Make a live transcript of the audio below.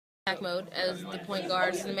attack mode as the point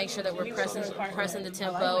guards to make sure that we're pressing the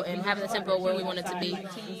tempo and having the tempo where we want it to be.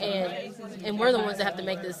 And we're the ones that have to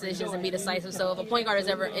make the decisions and be decisive. So if a point guard is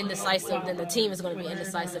ever indecisive, then the team is going to be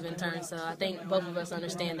indecisive in turn. So I think both of us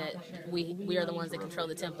understand that we are the ones that control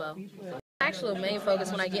the tempo. Actual main focus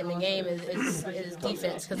when I get in the game is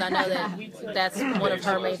defense, because I know that's one of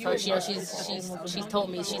her main focus. You know, she's told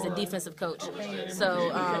me she's a defensive coach. So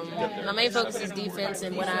my main focus is defense,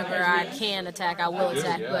 and whenever I can attack, I will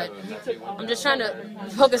attack. But I'm just trying to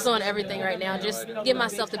focus on everything right now. Just give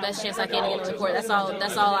myself the best chance I can to get on the court. That's all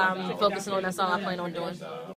I'm focusing on. That's all I plan on doing.